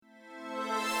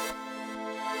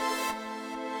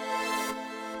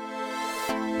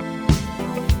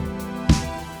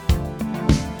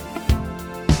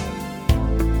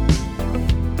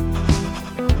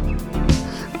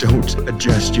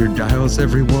Adjust your dials,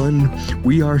 everyone.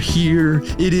 We are here.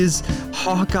 It is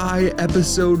Hawkeye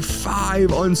episode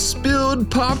 5 on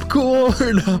Spilled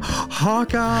Popcorn.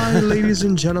 Hawkeye, ladies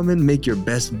and gentlemen, make your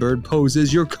best bird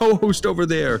poses. Your co-host over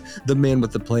there, the man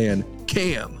with the plan,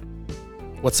 Cam.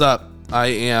 What's up? I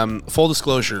am, full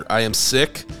disclosure, I am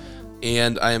sick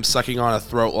and I am sucking on a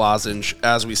throat lozenge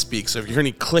as we speak. So if you hear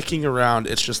any clicking around,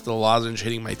 it's just the lozenge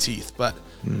hitting my teeth. But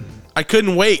I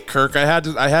couldn't wait, Kirk. I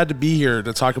had to be here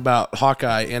to talk about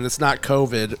Hawkeye, and it's not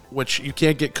COVID, which you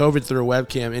can't get COVID through a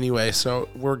webcam anyway. So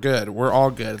we're good. We're all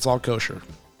good. It's all kosher.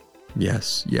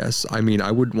 Yes. I mean,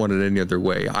 I wouldn't want it any other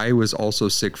way. I was also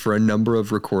sick for a number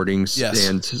of recordings, yes.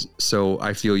 And so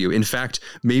I feel you. In fact,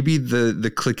 maybe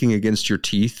the clicking against your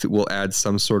teeth will add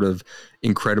some sort of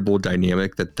incredible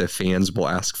dynamic that the fans will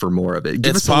ask for more of it.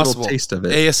 Give us a little taste of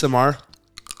it. ASMR.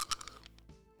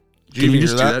 Can you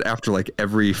just do that after like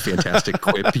every fantastic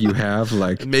quip you have?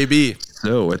 Like maybe.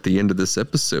 So at the end of this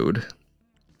episode,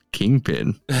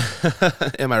 Kingpin.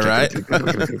 Am I right?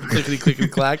 Clickety clickety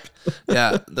clack.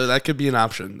 Yeah, that could be an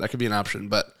option.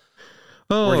 But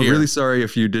I'm really sorry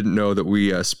if you didn't know that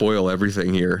we spoil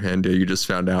everything here and you just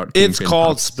found out. It's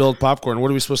called Spilled Popcorn.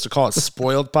 What are we supposed to call it?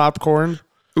 Spoiled popcorn?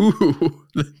 Ooh,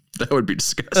 that would be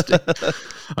disgusting.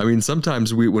 I mean,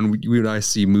 sometimes when you and I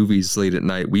see movies late at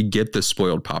night, we get the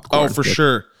spoiled popcorn. Oh, for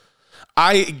sure.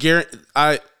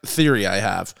 Theory I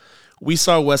have. We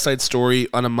saw West Side Story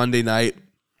on a Monday night.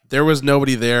 There was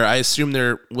nobody there. I assume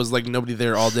there was like nobody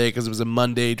there all day because it was a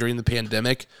Monday during the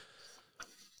pandemic.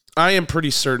 I am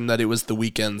pretty certain that it was the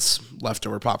weekend's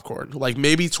leftover popcorn. Like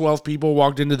maybe 12 people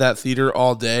walked into that theater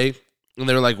all day. And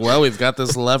they were like, well, we've got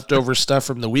this leftover stuff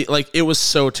from the week. Like, it was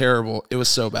so terrible. It was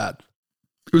so bad.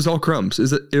 It was all crumbs.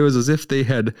 It was as if they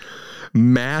had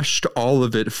mashed all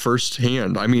of it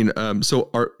firsthand. I mean, so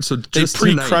they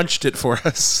pre-crunched it for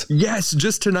us. Yes,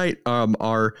 just tonight,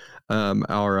 our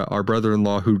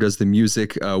brother-in-law who does the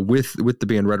music with the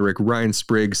band Rhetoric, Ryan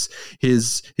Spriggs,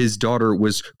 his daughter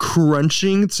was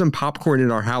crunching some popcorn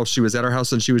in our house. She was at our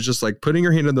house and she was just like putting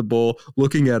her hand in the bowl,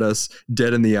 looking at us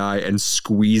dead in the eye and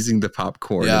squeezing the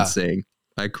popcorn and saying,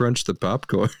 "I crunched the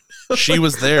popcorn." She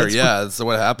was there. That's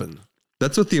what happened.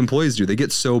 That's what the employees do. They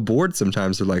get so bored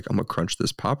sometimes. They're like, "I'm gonna crunch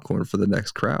this popcorn for the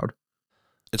next crowd."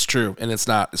 It's true, and it's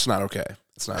not okay.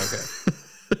 It's not okay.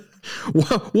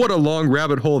 What a long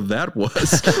rabbit hole that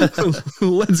was.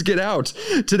 Let's get out.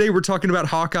 Today we're talking about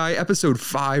Hawkeye episode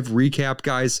 5 recap,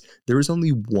 guys. There is only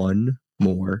one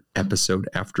more episode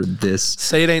after this.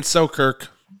 Say it ain't so, Kirk.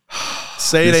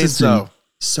 Say it ain't so.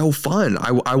 So fun.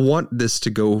 I want this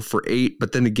to go for 8,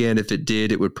 but then again, if it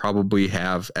did, it would probably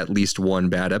have at least one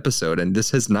bad episode, and this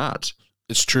has not.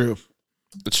 It's true.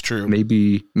 It's true.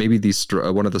 Maybe these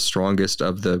one of the strongest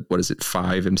of the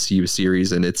 5 MCU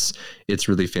series, and it's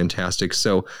really fantastic.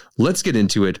 So let's get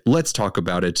into it. Let's talk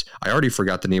about it. I already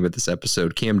forgot the name of this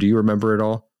episode. Cam, do you remember it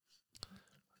all?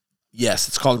 Yes,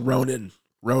 it's called Ronin.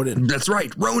 That's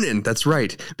right, Ronin. That's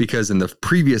right. Because in the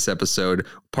previous episode,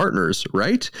 Partners,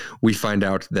 right? We find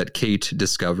out that Kate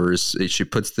discovers, she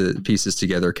puts the pieces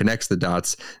together, connects the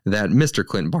dots, that Mr.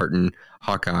 Clint Barton,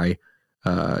 Hawkeye,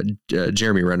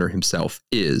 Jeremy Renner himself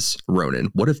is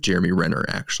Ronin. What if Jeremy Renner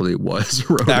actually was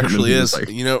Ronin? Actually is. Like,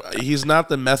 he's not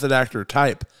the method actor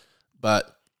type,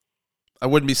 but I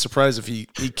wouldn't be surprised if he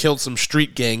killed some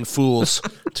street gang fools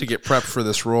to get prepped for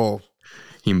this role.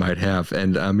 He might have.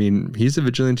 And I mean, he's a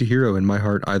vigilante hero in my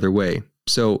heart either way.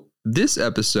 So this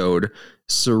episode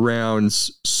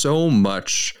surrounds so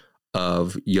much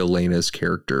of Yelena's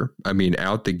character. I mean,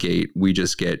 out the gate, we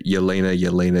just get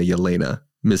Yelena.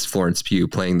 Miss Florence Pugh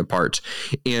playing the part.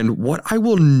 And what I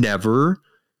will never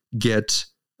get,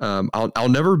 I'll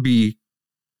never be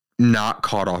not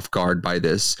caught off guard by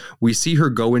this. We see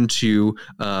her go into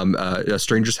a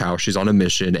stranger's house. She's on a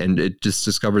mission, and it just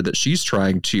discovered that she's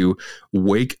trying to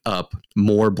wake up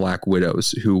more Black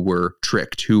Widows who were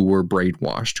tricked, who were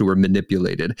brainwashed, who were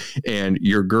manipulated. And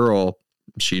your girl,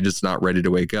 she just not ready to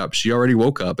wake up. She already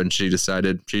woke up and she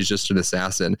decided she's just an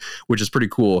assassin, which is pretty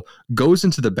cool. Goes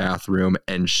into the bathroom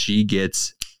and she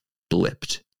gets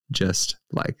blipped just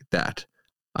like that.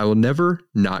 I will never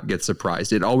not get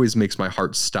surprised. It always makes my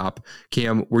heart stop.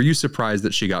 Cam, were you surprised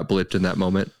that she got blipped in that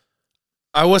moment?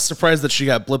 I was surprised that she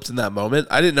got blipped in that moment.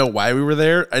 I didn't know why we were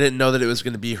there. I didn't know that it was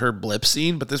going to be her blip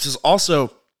scene, but this is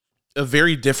also a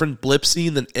very different blip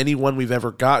scene than anyone we've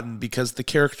ever gotten because the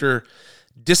character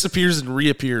disappears and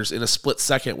reappears in a split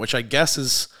second, which I guess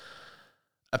is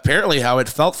apparently how it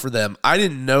felt for them. I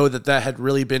didn't know that had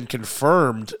really been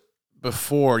confirmed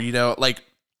before, like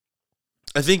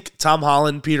I think Tom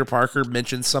Holland, Peter Parker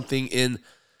mentioned something in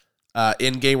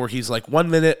Endgame where he's like, 1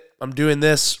 minute I'm doing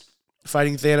this,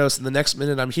 fighting Thanos, and the next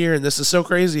minute I'm here, and this is so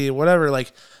crazy, and whatever.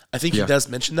 Like, I think he does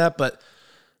mention that, but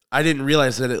I didn't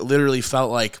realize that it literally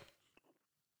felt like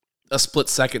a split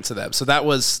second to them. So that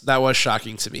was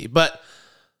shocking to me. But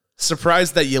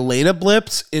surprised that Yelena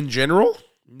blipped in general?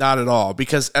 Not at all,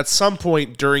 because at some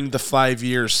point during the 5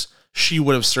 years, she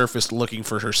would have surfaced looking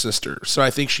for her sister. So I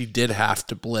think she did have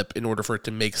to blip in order for it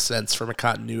to make sense from a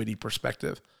continuity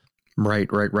perspective. Right.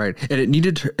 And it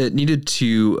needed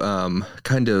to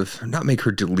kind of not make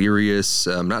her delirious,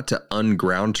 not to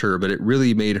unground her, but it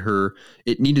really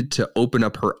it needed to open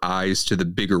up her eyes to the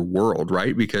bigger world,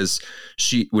 right? Because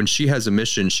when she has a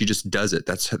mission, she just does it.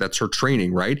 That's her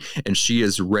training, right? And she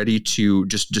is ready to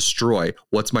just destroy.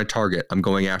 What's my target? I'm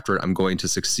going after it. I'm going to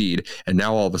succeed. And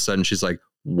now all of a sudden she's like,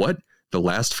 what? The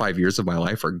last 5 years of my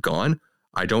life are gone?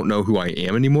 I don't know who I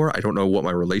am anymore. I don't know what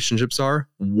my relationships are.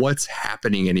 What's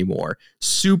happening anymore?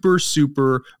 Super,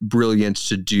 super brilliant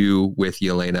to do with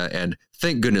Yelena. And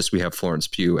thank goodness we have Florence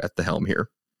Pugh at the helm here.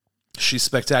 She's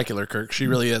spectacular, Kirk. She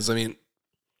really is. I mean,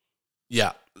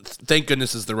 yeah, thank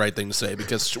goodness is the right thing to say,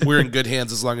 because we're in good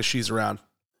hands as long as she's around.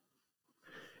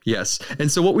 Yes. And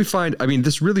so what we find, I mean,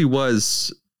 this really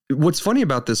was, what's funny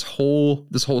about this whole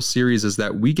series is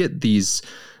that we get these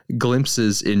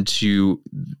glimpses into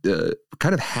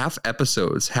kind of half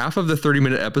episodes. Half of the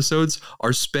 30-minute episodes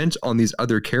are spent on these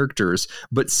other characters,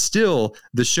 but still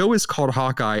the show is called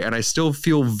Hawkeye, and I still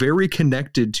feel very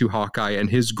connected to Hawkeye and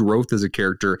his growth as a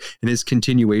character and his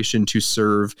continuation to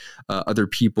serve other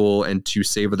people and to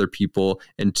save other people,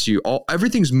 and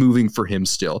everything's moving for him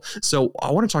still. So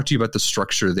I want to talk to you about the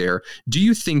structure there. Do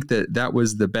you think that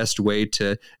was the best way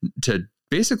to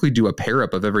basically do a pair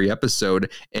up of every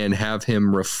episode and have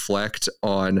him reflect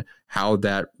on how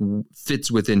that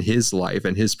fits within his life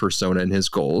and his persona and his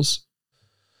goals?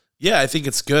 Yeah, I think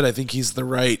it's good. I think he's the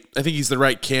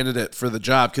right candidate for the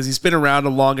job, because he's been around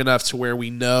long enough to where we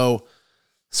know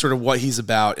sort of what he's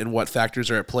about and what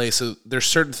factors are at play. So there's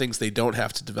certain things they don't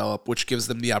have to develop, which gives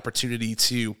them the opportunity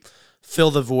to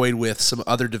fill the void with some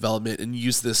other development and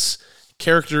use this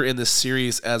character in this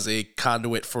series as a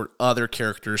conduit for other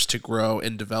characters to grow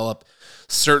and develop.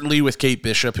 Certainly with Kate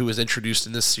Bishop, who was introduced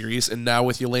in this series, and now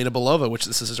with Yelena Belova, which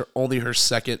this is only her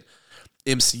second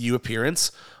MCU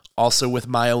appearance. Also with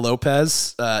Maya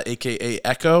Lopez, aka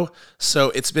Echo. So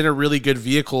it's been a really good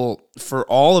vehicle for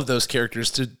all of those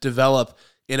characters to develop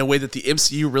in a way that the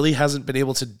MCU really hasn't been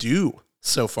able to do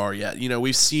so far yet. You know,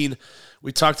 we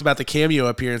talked about the cameo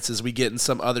appearances we get in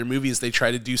some other movies. They try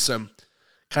to do some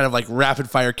kind of like rapid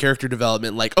fire character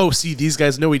development, like, oh, see, these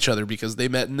guys know each other because they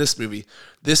met in this movie.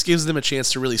 This gives them a chance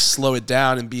to really slow it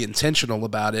down and be intentional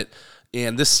about it.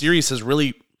 And this series has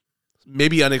really,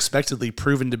 maybe unexpectedly,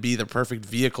 proven to be the perfect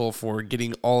vehicle for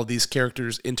getting all of these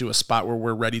characters into a spot where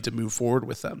we're ready to move forward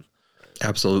with them.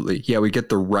 Absolutely. Yeah, we get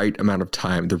the right amount of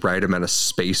time, the right amount of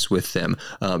space with them.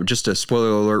 Just a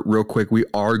spoiler alert real quick, we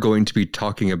are going to be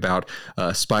talking about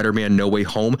Spider-Man No Way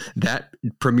Home. That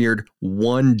premiered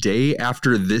one day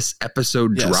after this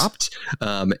episode dropped.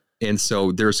 And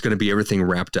so there's going to be everything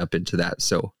wrapped up into that.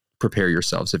 So prepare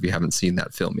yourselves if you haven't seen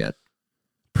that film yet.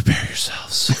 Prepare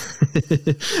yourselves.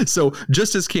 So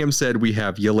just as Cam said, we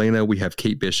have Yelena, we have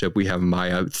Kate Bishop, we have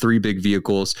Maya, three big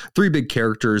vehicles, three big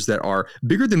characters that are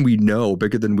bigger than we know,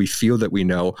 bigger than we feel that we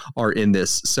know are in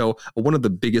this. So one of the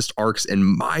biggest arcs in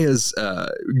Maya's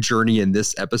journey in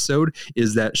this episode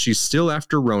is that she's still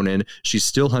after Ronan. She's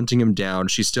still hunting him down.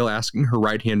 She's still asking her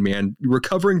right-hand man,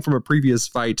 recovering from a previous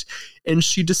fight. And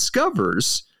she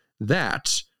discovers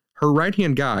that her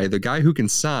right-hand guy, the guy who can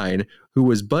sign, who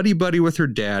was buddy-buddy with her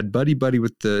dad, buddy-buddy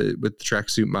with the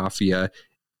Tracksuit Mafia,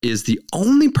 is the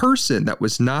only person that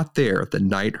was not there the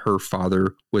night her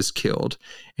father was killed.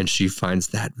 And she finds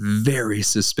that very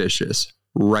suspicious,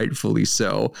 rightfully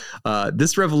so.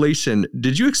 This revelation,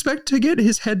 did you expect to get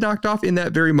his head knocked off in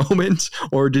that very moment?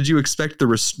 Or did you expect a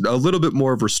little bit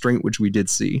more of restraint, which we did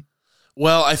see?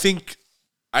 Well, I think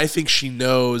she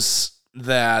knows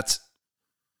that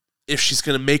if she's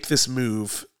going to make this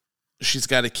move, she's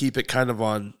got to keep it kind of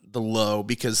on the low,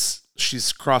 because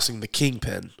she's crossing the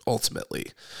Kingpin ultimately.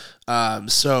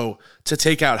 So to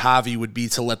take out Javi would be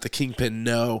to let the Kingpin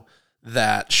know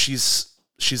that she's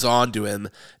on to him.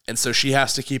 And so she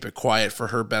has to keep it quiet for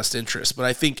her best interest. But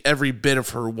I think every bit of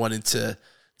her wanted to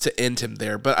end him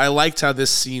there. But I liked how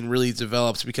this scene really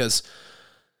developed, because,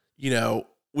 you know,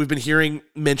 we've been hearing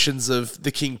mentions of the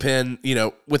Kingpin, you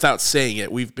know, without saying it.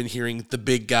 We've been hearing the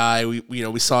big guy.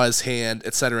 We saw his hand,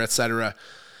 et cetera, et cetera.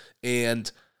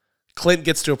 And Clint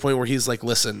gets to a point where he's like,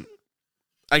 listen,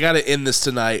 I got to end this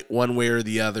tonight one way or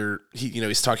the other.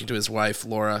 He's talking to his wife,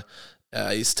 Laura.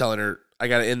 He's telling her,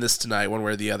 end this tonight one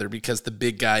way or the other because the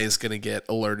big guy is going to get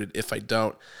alerted if I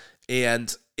don't.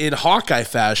 And in Hawkeye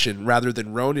fashion, rather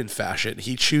than Ronin fashion,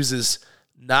 he chooses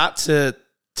not to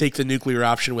take the nuclear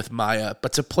option with Maya,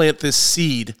 but to plant this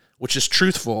seed, which is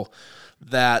truthful,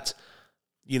 that,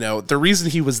 you know, the reason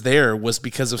he was there was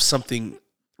because of something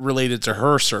related to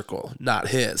her circle, not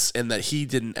his, and that he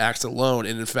didn't act alone,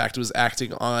 and in fact was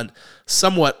acting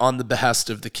somewhat on the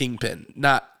behest of the Kingpin.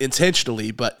 Not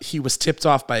intentionally, but he was tipped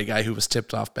off by a guy who was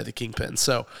tipped off by the Kingpin.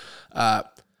 So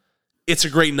it's a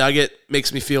great nugget.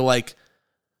 Makes me feel like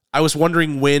I was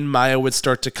wondering when Maya would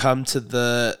start to come to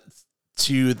the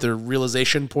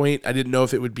realization point. I didn't know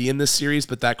if it would be in this series,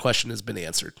 but that question has been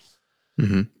answered.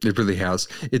 Mm-hmm. It really has.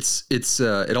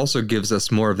 It also gives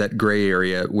us more of that gray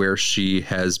area where she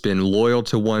has been loyal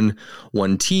to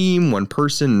one team, one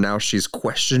person. Now she's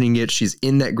questioning it. She's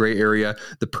in that gray area.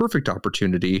 The perfect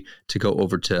opportunity to go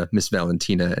over to Miss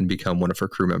Valentina and become one of her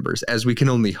crew members, as we can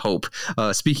only hope.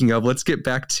 Speaking of, let's get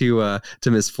back to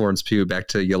Miss Florence Pugh, back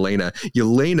to Yelena.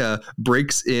 Yelena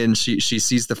breaks in. She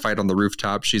sees the fight on the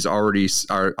rooftop. She's already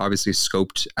obviously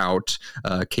scoped out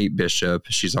Kate Bishop.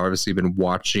 She's obviously been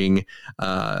watching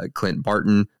Clint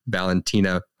Barton.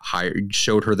 Valentina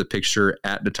showed her the picture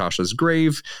at Natasha's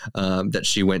grave that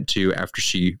she went to after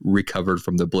she recovered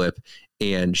from the blip,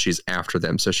 and she's after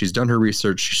them. So she's done her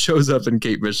research. She shows up in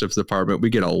Kate Bishop's apartment. We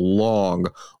get a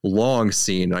long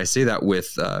scene. And I say that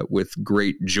with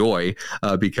great joy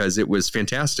because it was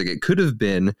fantastic. It could have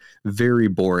been very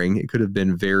boring. It could have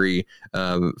been very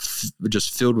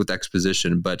just filled with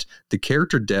exposition. But the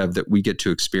character dev that we get to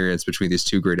experience between these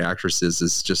two great actresses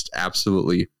is just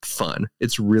absolutely fun.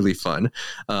 It's really fun.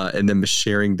 And then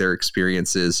sharing their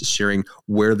experiences, sharing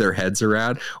where their heads are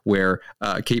at, where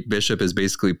Kate Bishop is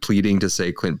basically pleading to say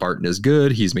Clint Barton is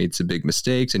good. He's made some big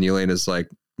mistakes. And Yelena's like,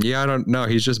 yeah, I don't know.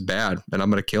 He's just bad and I'm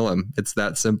going to kill him. It's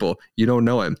that simple. You don't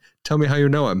know him. Tell me how you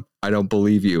know him. I don't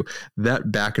believe you. That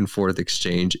back and forth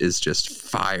exchange is just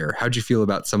fire. How'd you feel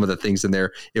about some of the things in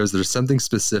there? Was there something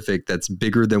specific that's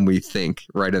bigger than we think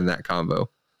right in that combo?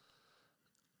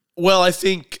 Well, I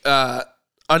think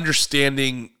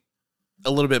understanding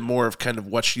a little bit more of kind of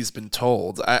what she's been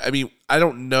told. I mean, I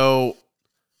don't know.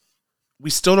 We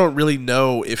still don't really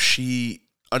know if she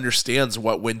understands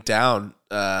what went down,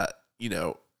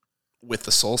 with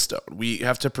the Soul Stone. We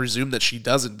have to presume that she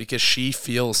doesn't, because she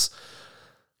feels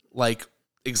like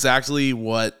exactly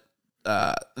what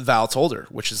Val told her,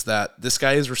 which is that this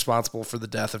guy is responsible for the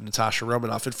death of Natasha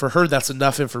Romanoff. And for her, that's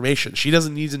enough information. She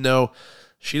doesn't need to know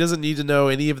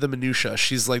any of the minutia.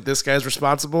 She's like, this guy's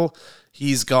responsible.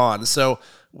 He's gone. So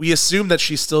we assume that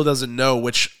she still doesn't know,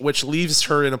 which leaves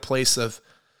her in a place of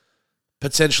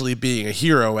potentially being a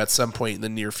hero at some point in the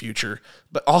near future.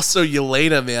 But also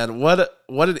Yelena, man, what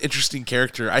an interesting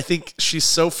character. I think she's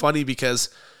so funny because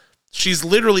she's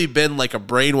literally been like a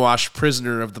brainwashed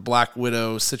prisoner of the Black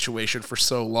Widow situation for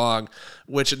so long,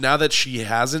 which now that she's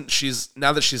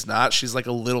not, she's like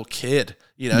a little kid.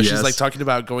 Yes. She's like talking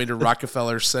about going to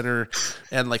Rockefeller Center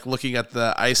and like looking at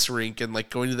the ice rink and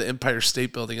like going to the Empire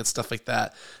State Building and stuff like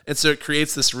that. And so it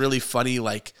creates this really funny,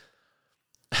 like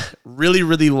really,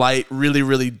 really light, really,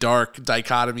 really dark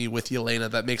dichotomy with Yelena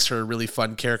that makes her a really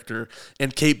fun character.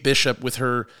 And Kate Bishop, with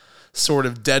her sort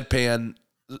of deadpan,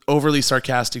 overly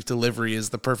sarcastic delivery, is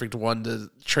the perfect one to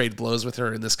trade blows with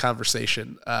her in this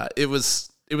conversation. It was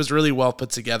really well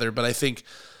put together, but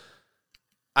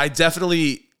I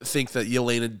definitely think that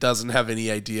Yelena doesn't have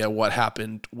any idea what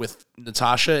happened with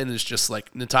Natasha, and is just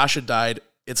like, Natasha died.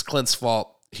 It's Clint's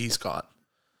fault. He's gone.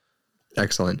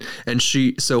 Excellent. And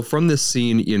so from this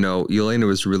scene, Yelena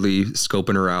was really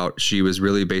scoping her out. She was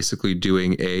really basically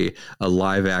doing a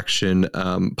live action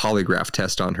polygraph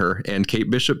test on her, and Kate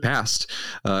Bishop passed.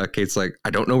 Kate's like, I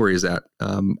don't know where he's at.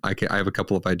 I have a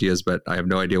couple of ideas, but I have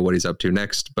no idea what he's up to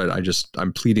next. But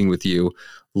I'm pleading with you.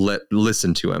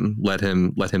 Listen to him. Let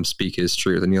him speak his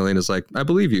truth. And Yelena's like, I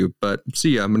believe you, but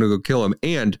see ya. I'm going to go kill him,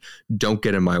 and don't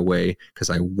get in my way, because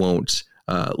I won't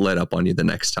let up on you the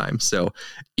next time. So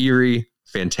eerie,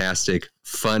 fantastic,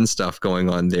 fun stuff going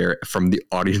on there from the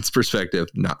audience perspective,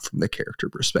 not from the character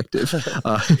perspective.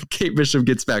 Kate Bishop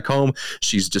gets back home.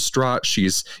 She's distraught.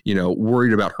 She's,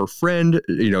 worried about her friend.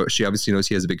 She obviously knows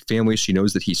he has a big family. She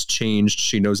knows that he's changed.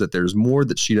 She knows that there's more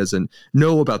that she doesn't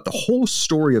know about the whole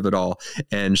story of it all.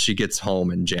 And she gets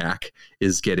home and Jack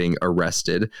is getting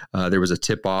arrested. There was a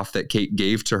tip off that Kate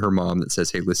gave to her mom that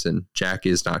says, hey, listen, Jack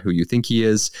is not who you think he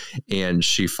is. And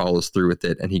she follows through with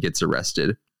it, and he gets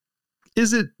arrested.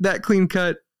 Is it that clean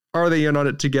cut? Are they in on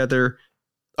it together?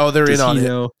 Oh, they're in on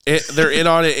it. They're in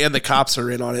on it, and the cops are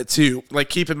in on it too. Like,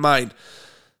 keep in mind,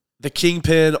 the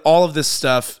Kingpin, all of this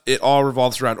stuff, it all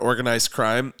revolves around organized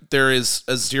crime. There is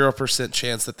a 0%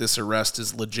 chance that this arrest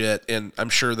is legit, and I'm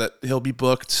sure that he'll be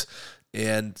booked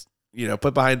and, you know,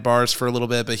 put behind bars for a little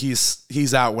bit, but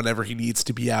he's out whenever he needs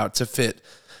to be out to fit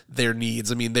their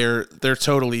needs. I mean, they're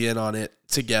totally in on it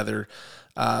together.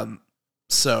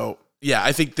 So yeah,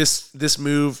 I think this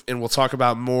move, and we'll talk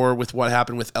about more with what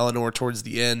happened with Eleanor towards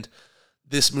the end.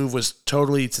 This move was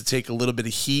totally to take a little bit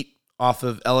of heat off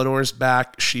of Eleanor's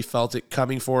back. She felt it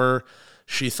coming for her.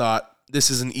 She thought,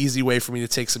 this is an easy way for me to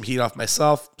take some heat off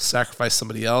myself, sacrifice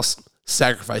somebody else,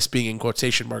 sacrifice being in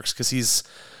quotation marks, because he's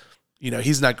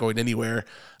not going anywhere.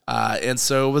 And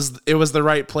so it was the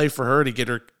right play for her to get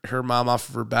her mom off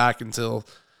of her back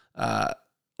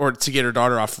or to get her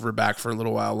daughter off of her back for a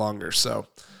little while longer. So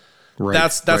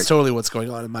that's totally what's going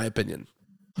on, in my opinion.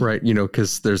 Right. You know,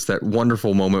 because there's that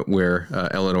wonderful moment where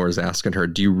Eleanor is asking her,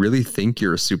 do you really think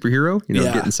you're a superhero? You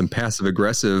know, getting some passive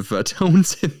aggressive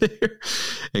tones in there.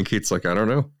 And Kate's like, I don't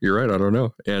know. You're right. I don't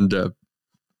know. And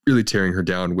really tearing her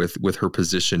down with her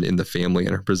position in the family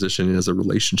and her position as a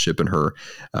relationship and her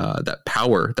that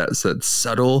power, that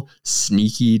subtle,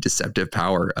 sneaky, deceptive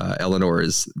power. Eleanor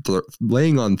is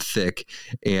laying on thick,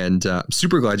 and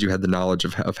super glad you had the knowledge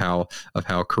of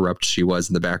how corrupt she was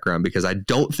in the background, because I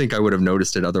don't think I would have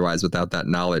noticed it otherwise without that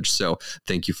knowledge. So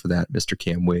thank you for that, Mr.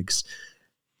 Cam Wiggs.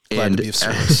 Glad to be of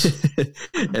service.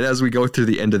 And as we go through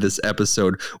the end of this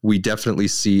episode, we definitely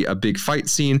see a big fight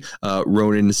scene.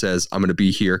 Ronan says, I'm going to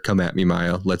be here. Come at me,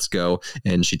 Maya. Let's go.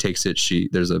 And she takes it.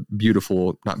 There's a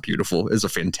it's a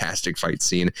fantastic fight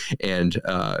scene. And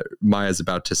Maya's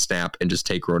about to snap and just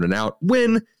take Ronan out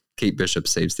when Kate Bishop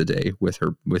saves the day with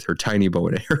her tiny bow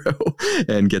and arrow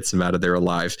and gets him out of there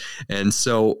alive. And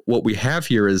so what we have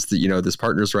here is that, you know, this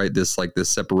partner's right, this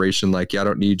separation, like, yeah, I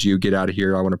don't need you, get out of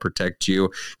here, I want to protect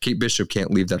you. Kate Bishop can't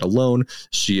leave that alone.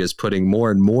 She is putting more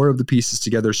and more of the pieces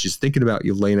together. She's thinking about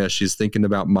Yelena. She's thinking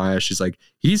about Maya. She's like,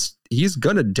 he's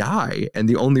gonna die, and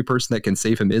the only person that can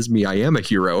save him is me. I am a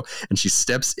hero. And she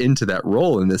steps into that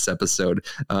role in this episode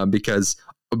because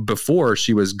before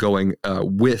she was going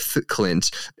with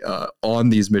Clint on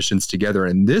these missions together.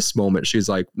 And in this moment, she's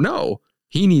like, no,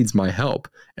 he needs my help,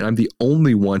 and I'm the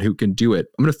only one who can do it.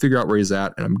 I'm going to figure out where he's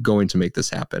at, and I'm going to make this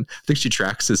happen. I think she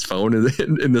tracks his phone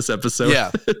in this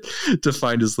episode to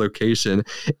find his location.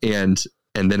 And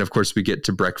then, of course, we get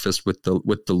to breakfast with the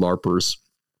LARPers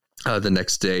the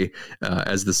next day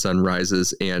as the sun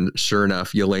rises. And sure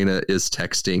enough, Yelena is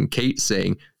texting Kate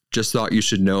saying, just thought you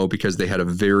should know, because they had a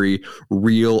very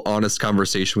real, honest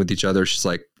conversation with each other. She's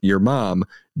like, your mom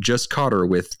just caught her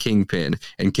with Kingpin.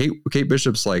 And Kate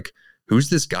Bishop's like, who's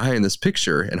this guy in this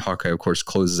picture? And Hawkeye, of course,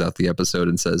 closes out the episode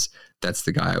and says, that's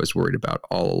the guy I was worried about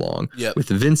all along. Yep. With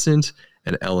Vincent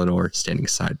and Eleanor standing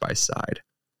side by side.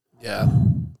 Yeah.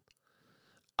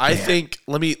 I think,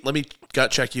 let me gut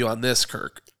check you on this,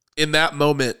 Kirk. In that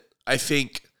moment, I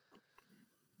think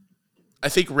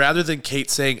rather than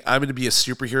Kate saying, I'm going to be a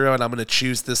superhero and I'm going to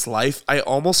choose this life, I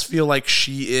almost feel like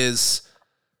she is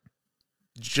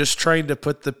just trying to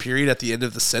put the period at the end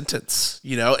of the sentence,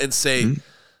 you know, and say,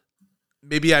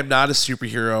 maybe I'm not a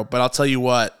superhero, but I'll tell you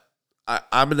what,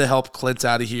 I'm going to help Clint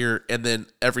out of here, and then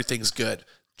everything's good.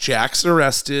 Jack's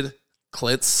arrested,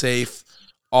 Clint's safe,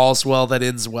 all's well that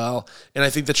ends well. And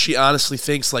I think that she honestly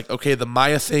thinks, like, okay, the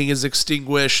Maya thing is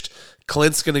extinguished,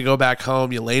 Clint's going to go back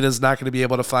home. Yelena's not going to be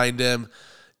able to find him.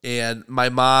 And my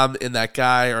mom and that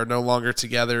guy are no longer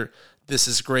together. This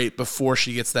is great, before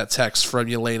she gets that text from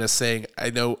Yelena saying,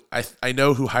 I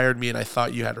know who hired me, and I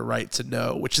thought you had a right to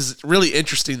know, which is really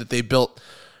interesting that they built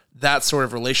that sort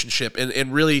of relationship,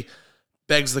 and really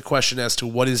begs the question as to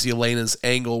what is Yelena's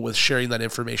angle with sharing that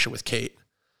information with Kate.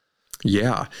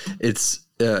 Yeah, it's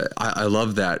I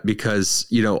love that, because,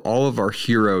 you know, all of our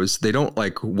heroes, they don't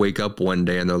like wake up one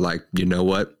day and they're like, you know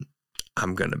what,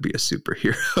 I'm going to be a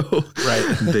superhero.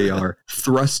 Right. They are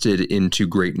thrusted into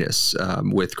greatness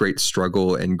with great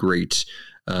struggle and great,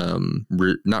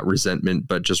 not resentment,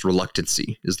 but just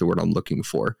reluctancy is the word I'm looking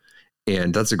for.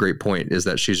 And that's a great point, is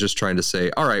that she's just trying to say,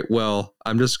 all right, well,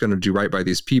 I'm just going to do right by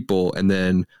these people, and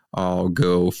then I'll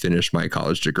go finish my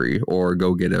college degree or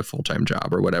go get a full-time job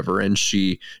or whatever. And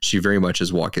she very much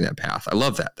is walking that path. I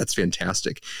love that. That's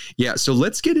fantastic. Yeah. So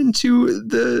let's get into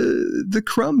the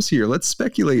crumbs here. Let's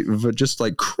speculate just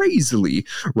like crazily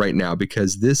right now,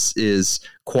 because this is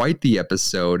quite the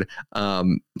episode.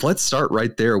 Let's start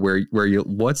right there where you,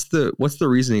 what's the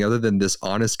reasoning other than this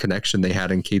honest connection they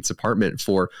had in Kate's apartment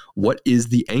for what is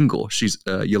the angle?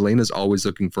 Yelena's always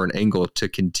looking for an angle to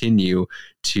continue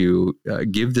to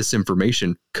give this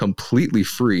information completely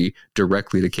free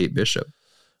directly to Kate Bishop.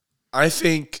 I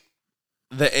think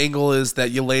the angle is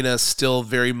that Yelena still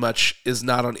very much is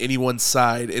not on anyone's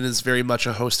side and is very much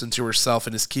a host unto herself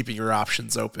and is keeping her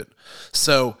options open.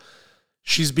 So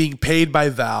she's being paid by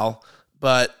Val,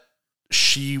 but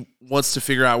she wants to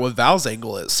figure out what Val's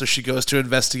angle is. So she goes to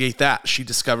investigate that. She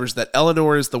discovers that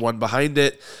Eleanor is the one behind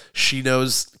it. She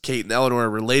knows Kate and Eleanor are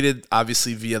related,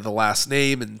 obviously via the last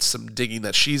name and some digging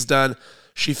that she's done.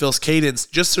 She fills Kate in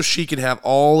just so she can have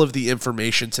all of the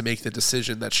information to make the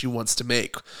decision that she wants to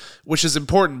make, which is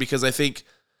important because I think,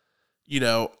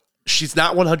 she's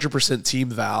not 100% Team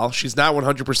Val. She's not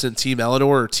 100% Team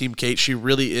Eleanor or Team Kate. She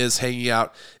really is hanging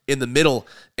out in the middle.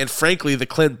 And frankly, the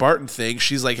Clint Barton thing,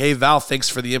 she's like, hey, Val, thanks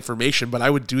for the information, but I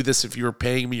would do this if you were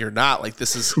paying me or not. Like,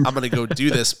 I'm going to go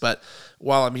do this. But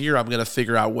while I'm here, I'm going to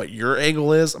figure out what your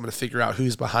angle is. I'm going to figure out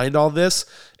who's behind all this.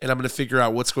 And I'm going to figure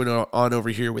out what's going on over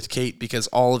here with Kate because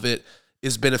all of it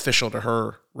is beneficial to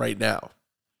her right now.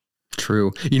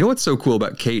 True. You know what's so cool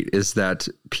about Kate is that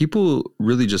people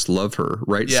really just love her,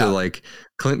 right? Yeah. So like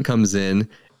Clint comes in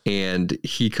and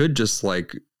he could just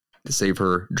like save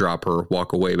her, drop her,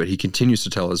 walk away, but he continues to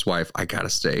tell his wife, I gotta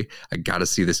stay. I gotta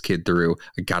see this kid through.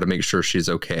 I gotta make sure she's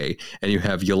okay. And you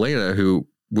have Yelena who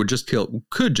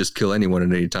could just kill anyone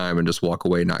at any time and just walk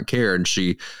away, not care. And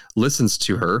she listens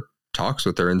to her, talks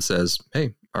with her and says,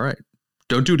 hey, all right,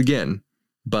 don't do it again,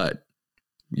 but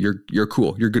you're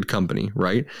cool. You're good company.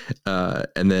 Right.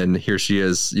 And then here she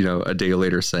is, a day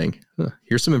later saying,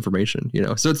 here's some information,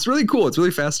 so it's really cool. It's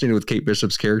really fascinating with Kate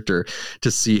Bishop's character to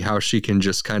see how she can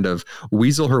just kind of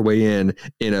weasel her way in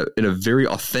a very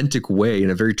authentic way, in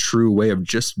a very true way of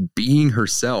just being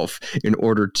herself in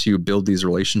order to build these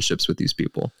relationships with these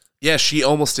people. Yeah. She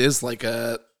almost is like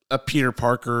a Peter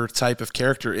Parker type of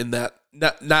character in that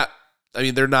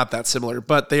they're not that similar,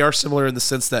 but they are similar in the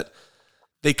sense that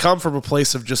they come from a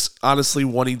place of just honestly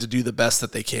wanting to do the best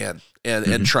that they can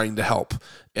and trying to help.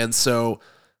 And so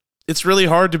it's really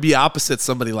hard to be opposite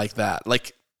somebody like that.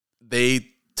 Like they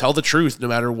tell the truth no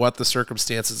matter what the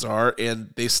circumstances are, and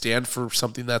they stand for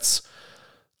something that's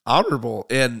honorable.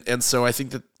 And so I think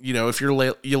that, if you're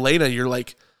Yelena, you're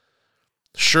like,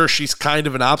 sure, she's kind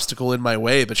of an obstacle in my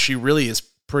way, but she really is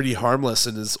pretty harmless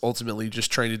and is ultimately just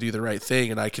trying to do the right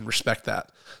thing. And I can respect that.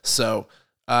 So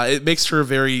it makes her a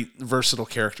very versatile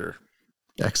character.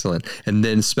 Excellent. And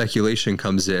then speculation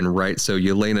comes in, right? So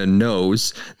Yelena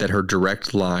knows that her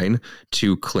direct line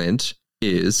to Clint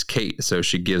is Kate. So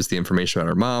she gives the information about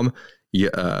her mom.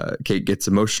 Kate gets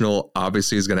emotional,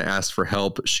 obviously is going to ask for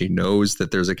help. She knows that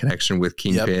there's a connection with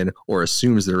Kingpin, or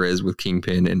assumes there is with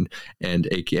Kingpin and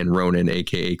Ronan,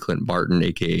 aka Clint Barton,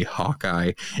 aka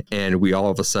Hawkeye. And we all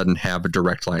of a sudden have a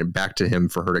direct line back to him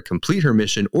for her to complete her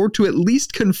mission, or to at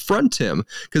least confront him,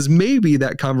 because maybe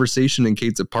that conversation in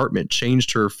Kate's apartment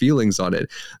changed her feelings on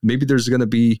it. Maybe there's going to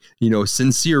be,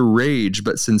 sincere rage,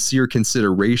 but sincere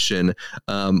consideration,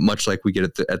 much like we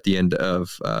get at the end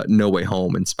of No Way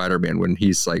Home and Spider-Man,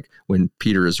 when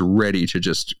Peter is ready to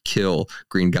just kill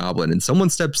Green Goblin and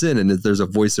someone steps in and there's a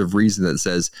voice of reason that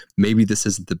says, maybe this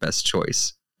isn't the best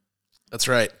choice. That's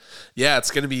right. Yeah.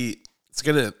 It's going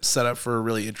to set up for a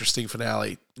really interesting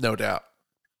finale. No doubt.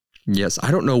 Yes. I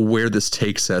don't know where this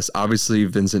takes us. Obviously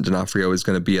Vincent D'Onofrio is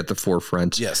going to be at the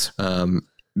forefront. Yes.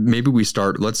 Maybe we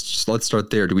start, let's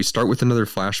start there. Do we start with another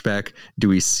flashback? Do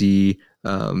we see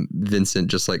Vincent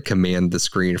just like command the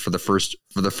screen for the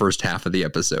first half of the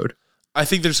episode? I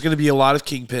think there's going to be a lot of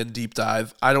Kingpin deep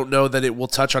dive. I don't know that it will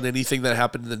touch on anything that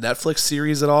happened in the Netflix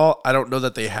series at all. I don't know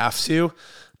that they have to,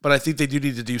 but I think they do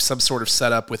need to do some sort of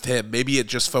setup with him. Maybe it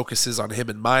just focuses on him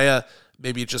and Maya.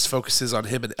 Maybe it just focuses on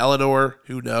him and Eleanor.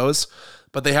 Who knows?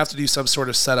 But they have to do some sort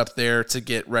of setup there to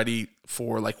get ready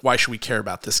for, like, why should we care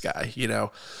about this guy?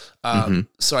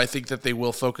 So I think that they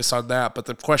will focus on that. But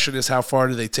the question is, how far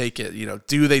do they take it?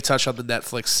 Do they touch on the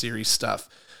Netflix series stuff?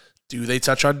 Do they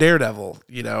touch on Daredevil?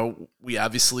 We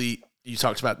obviously, you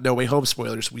talked about No Way Home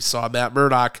spoilers. We saw Matt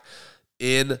Murdock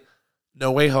in No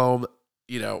Way Home.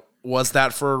 Was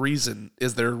that for a reason?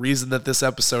 Is there a reason that this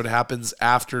episode happens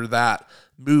after that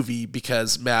movie?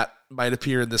 Because Matt might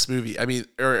appear in this movie.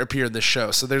 Or appear in this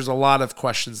show. So there's a lot of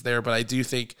questions there, but I do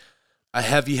think a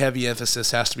heavy, heavy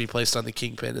emphasis has to be placed on the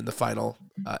Kingpin in the final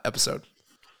episode.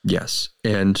 Yes.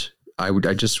 And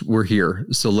we're here.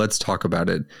 So let's talk about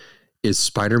it. Is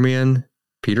Spider-Man,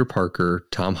 Peter Parker,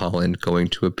 Tom Holland going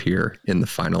to appear in the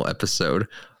final episode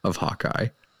of Hawkeye?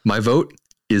 My vote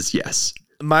is yes.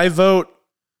 My vote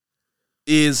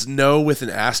is no with an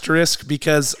asterisk,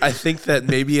 because I think that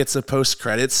maybe it's a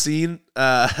post-credits scene,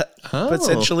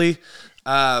 potentially.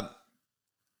 But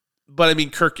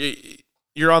Kirk,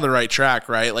 you're on the right track,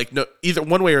 right? Like, no, either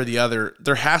one way or the other,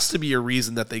 there has to be a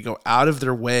reason that they go out of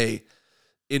their way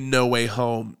in No Way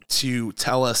Home to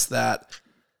tell us that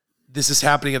this is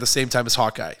happening at the same time as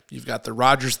Hawkeye. You've got the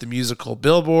Rogers the Musical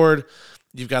billboard.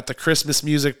 You've got the Christmas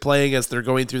music playing as they're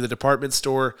going through the department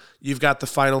store. You've got the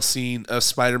final scene of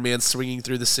Spider-Man swinging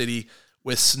through the city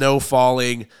with snow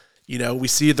falling. You know, we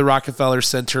see the Rockefeller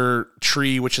Center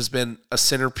tree, which has been a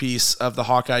centerpiece of the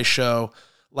Hawkeye show.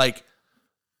 Like,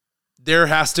 there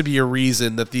has to be a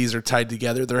reason that these are tied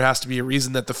together. There has to be a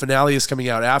reason that the finale is coming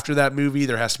out after that movie.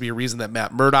 There has to be a reason that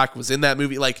Matt Murdock was in that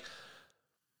movie. Like,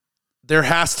 there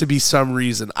has to be some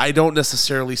reason. I don't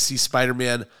necessarily see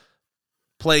Spider-Man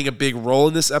playing a big role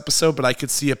in this episode, but I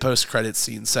could see a post-credit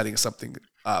scene setting something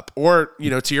up. Or, you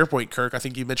know, to your point, Kirk, I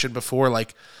think you mentioned before,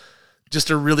 like, just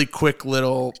a really quick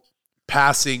little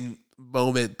passing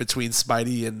moment between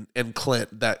Spidey and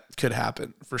Clint that could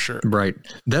happen for sure. Right.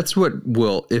 That's what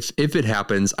will, if it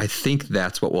happens, I think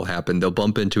that's what will happen. They'll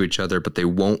bump into each other, but they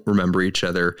won't remember each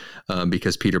other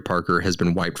because Peter Parker has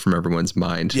been wiped from everyone's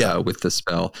mind with the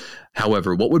spell.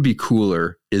 However, what would be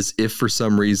cooler is if for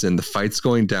some reason the fight's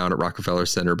going down at Rockefeller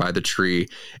Center by the tree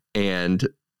and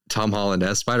Tom Holland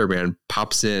as Spider-Man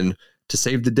pops in to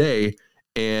save the day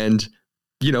and,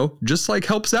 you know, just like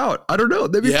helps out. I don't know.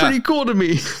 That'd be pretty cool to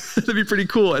me. That'd be pretty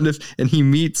cool. And he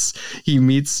meets in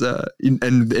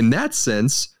that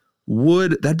sense,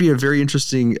 that'd be a very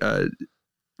interesting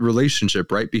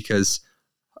relationship, right? Because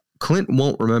Clint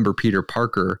won't remember Peter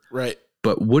Parker, right?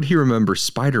 But would he remember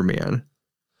Spider-Man?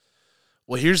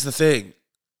 Well, here's the thing.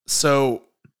 So,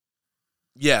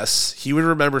 yes, he would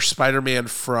remember Spider-Man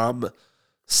from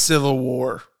Civil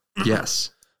War. Yes.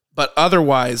 But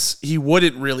otherwise, he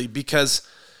wouldn't really, because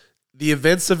the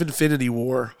events of Infinity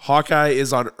War, Hawkeye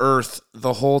is on Earth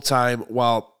the whole time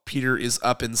while Peter is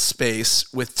up in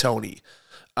space with Tony.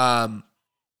 And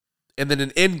then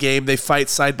in Endgame, they fight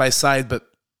side by side, but,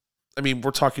 I mean,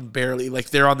 we're talking barely. Like,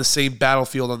 they're on the same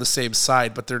battlefield on the same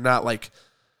side, but they're not, like,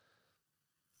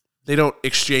 they don't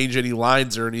exchange any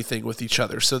lines or anything with each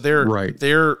other. So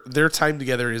their time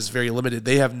together is very limited.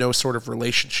 They have no sort of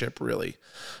relationship, really.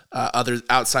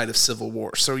 Outside of Civil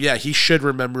War. So yeah, he should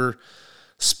remember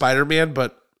Spider-Man,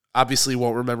 but obviously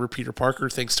won't remember Peter Parker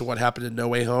thanks to what happened in No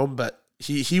Way Home, but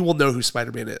he will know who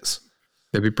Spider-Man is.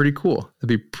 That'd be pretty cool. That'd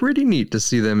be pretty neat to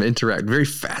see them interact. Very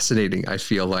fascinating, I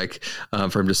feel like,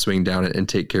 for him to swing down and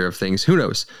take care of things. Who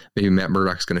knows? Maybe Matt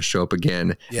Murdock's going to show up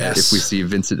again. Yes. If we see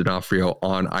Vincent D'Onofrio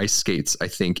on ice skates, I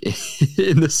think,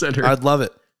 in the center. I'd love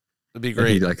it. It'd be great.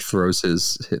 And he like throws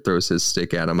his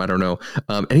stick at him. I don't know.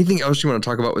 Anything else you want to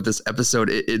talk about with this episode?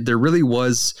 There really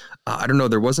was, I don't know.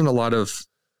 There wasn't a lot of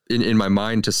in my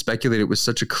mind to speculate. It was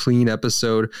such a clean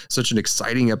episode, such an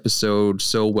exciting episode,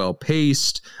 so well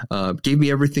paced, gave me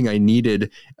everything I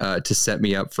needed to set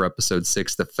me up for episode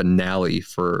 6, the finale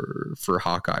for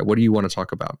Hawkeye. What do you want to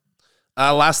talk about?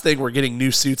 Last thing, we're getting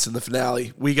new suits in the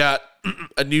finale. We got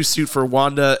a new suit for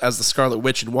Wanda as the Scarlet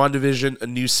Witch in WandaVision, a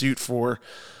new suit for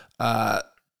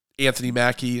Anthony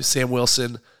Mackie, Sam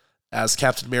Wilson as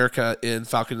Captain America in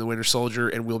Falcon and the Winter Soldier,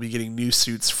 and we'll be getting new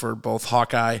suits for both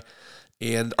Hawkeye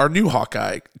and our new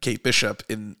Hawkeye, Kate Bishop,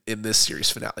 in this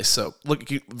series finale. So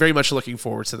very much looking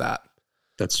forward to that.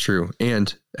 That's true.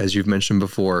 And as you've mentioned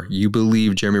before, you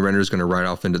believe Jeremy Renner is going to ride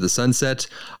off into the sunset.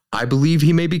 I believe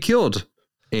he may be killed.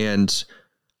 And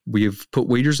we've put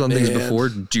wagers on things before.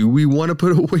 Do we want to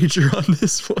put a wager on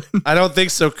this one? I don't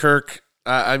think so, Kirk.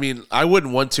 I mean, I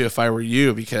wouldn't want to if I were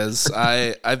you, because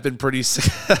I've been pretty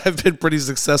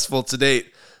successful to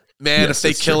date. Man, yes,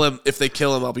 if they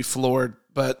kill him, I'll be floored.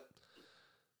 But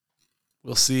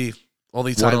we'll see.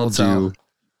 Only time will tell.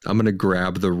 I'm going to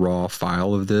grab the raw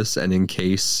file of this, and in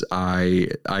case I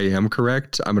am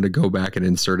correct, I'm going to go back and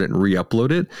insert it and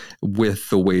re-upload it with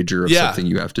the wager of something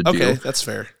you have to do. Okay, that's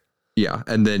fair. Yeah,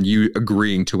 and then you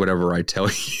agreeing to whatever I tell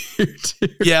you to.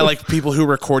 Yeah, like people who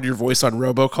record your voice on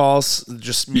robocalls,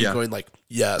 just me going like,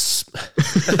 yes.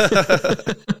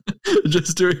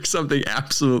 Just doing something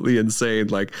absolutely insane,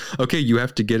 like, okay, you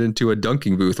have to get into a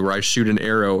dunking booth where I shoot an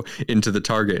arrow into the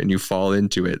target and you fall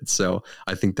into it. So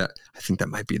I think that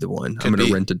might be the one. I'm going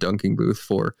to rent a dunking booth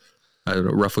for, I don't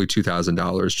know, roughly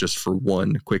 $2,000 just for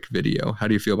one quick video. How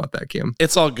do you feel about that, Cam?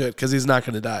 It's all good because he's not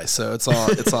going to die. So it's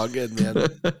all good, man.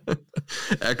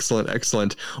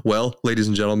 Excellent. Well, ladies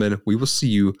and gentlemen, we will see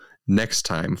you next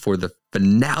time for the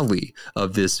finale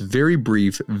of this very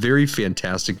brief, very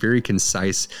fantastic, very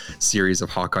concise series of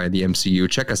Hawkeye in the MCU.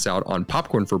 Check us out on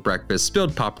Popcorn for Breakfast,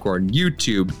 Spilled Popcorn,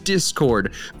 YouTube,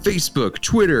 Discord, Facebook,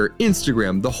 Twitter,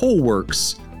 Instagram, the whole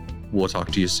works. We'll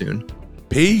talk to you soon.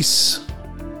 Peace.